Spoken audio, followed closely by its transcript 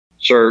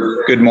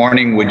Sir, good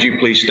morning. Would you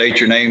please state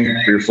your name,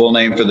 your full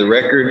name for the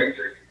record,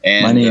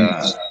 and My name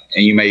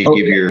and you may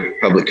give your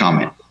public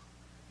comment.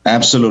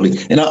 Absolutely.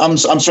 And I'm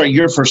sorry,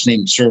 your first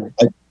name, sir.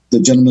 The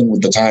gentleman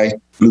with the tie,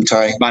 blue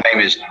tie. My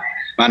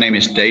name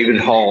is David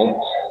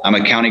Hall. I'm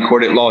a county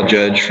court at law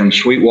judge from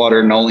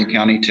Sweetwater, Nolan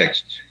County,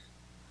 Texas.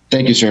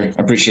 Thank you, sir.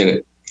 I appreciate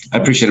it. I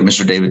appreciate it,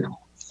 Mr. David.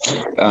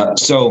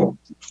 So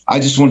I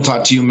just want to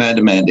talk to you man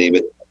to man,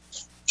 David.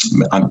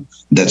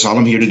 That's all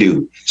I'm here to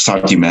do, is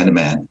talk to you man to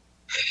man.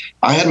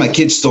 I had my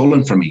kids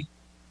stolen from me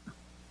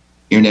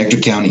here in Ector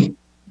County.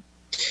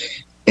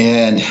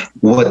 And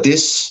what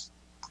this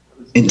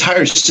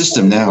entire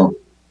system now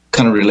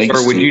kind of relates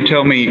Sir, would to. you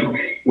tell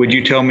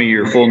me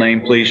your full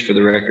name, please, for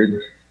the record?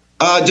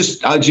 I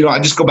just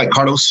go by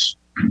Carlos.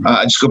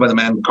 I just go by the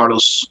man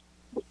Carlos.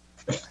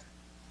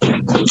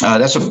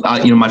 That's what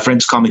my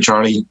friends call me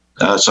Charlie.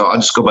 So I'll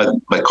just go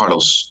by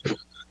Carlos.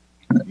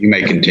 You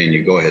may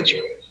continue. Go ahead,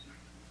 sir.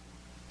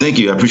 Thank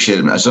you. I appreciate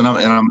it. So now,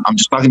 and I'm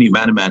just talking to you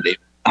man to man, Dave.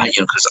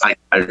 Because I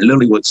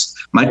literally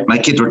my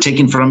kids were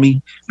taken from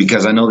me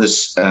because I know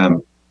this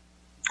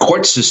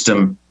court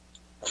system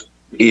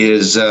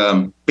is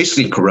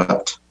basically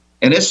corrupt,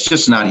 and it's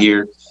just not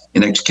here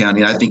in Ector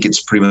County. I think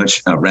it's pretty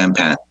much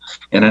rampant,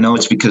 and I know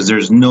it's because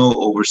there's no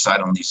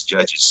oversight on these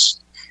judges.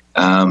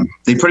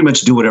 They pretty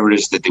much do whatever it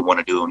is that they want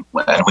to do, and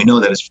we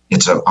know that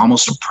it's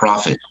almost a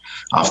profit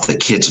off the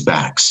kids'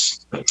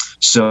 backs.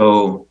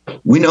 So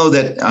we know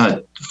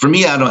that. For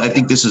me, I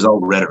think this is all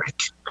rhetoric.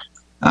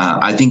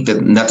 I think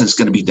that nothing's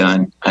going to be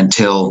done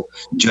until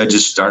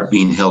judges start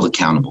being held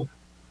accountable.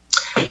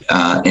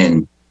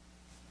 And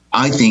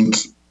I think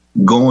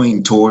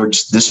going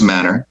towards this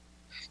matter,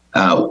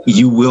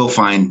 you will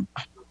find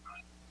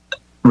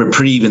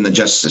reprieve in the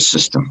justice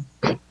system.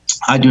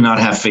 I do not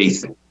have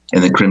faith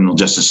in the criminal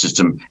justice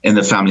system and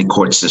the family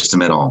court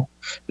system at all.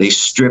 They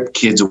strip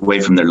kids away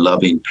from their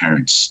loving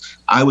parents.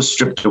 I was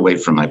stripped away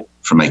from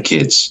my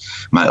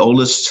kids. My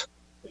oldest,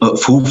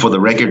 who for the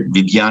record,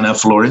 Viviana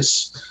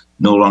Flores,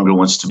 no longer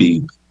wants to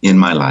be in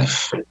my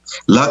life.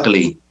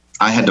 Luckily,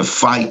 I had to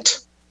fight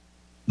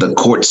the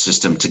court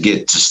system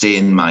to stay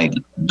in my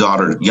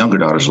younger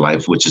daughter's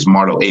life, which is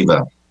Marlo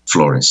Ava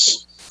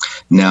Flores.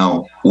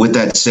 Now, with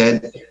that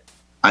said,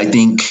 I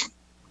think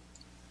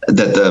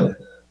that the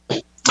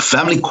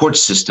family court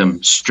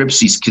system strips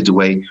these kids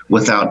away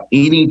without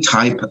any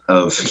type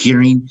of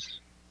hearing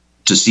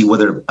to see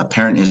whether a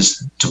parent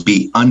is to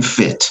be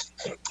unfit.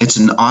 It's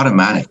an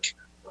automatic,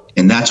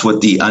 and that's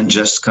what the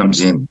unjust comes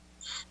in.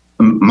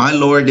 My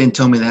lawyer didn't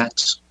tell me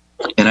that.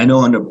 And I know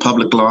under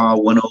public law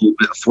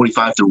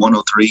 45 through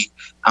 103,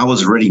 I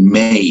was already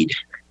made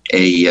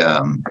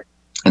an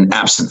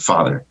absent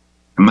father.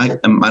 And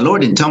my lawyer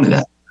didn't tell me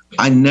that.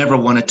 I never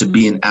wanted to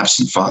be an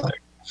absent father.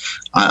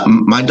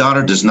 My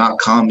daughter does not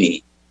call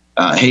me,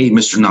 hey,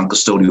 Mr.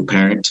 Non-Custodial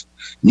Parent,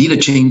 need to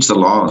change the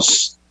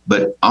laws,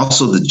 but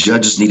also the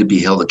judges need to be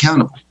held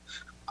accountable.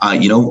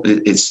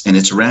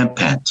 It's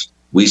rampant.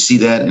 We see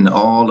that in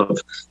all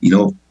of,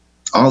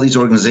 all these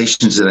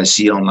organizations that I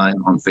see online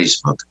on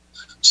Facebook.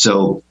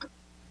 So,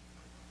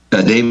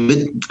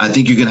 David, I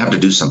think you're going to have to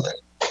do something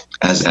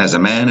as a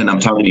man, and I'm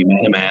talking to you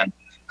man to man.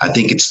 I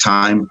think it's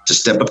time to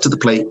step up to the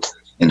plate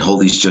and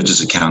hold these judges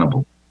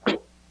accountable.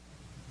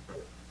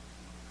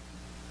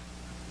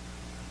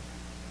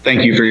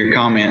 Thank you for your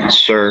comments,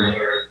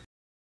 sir.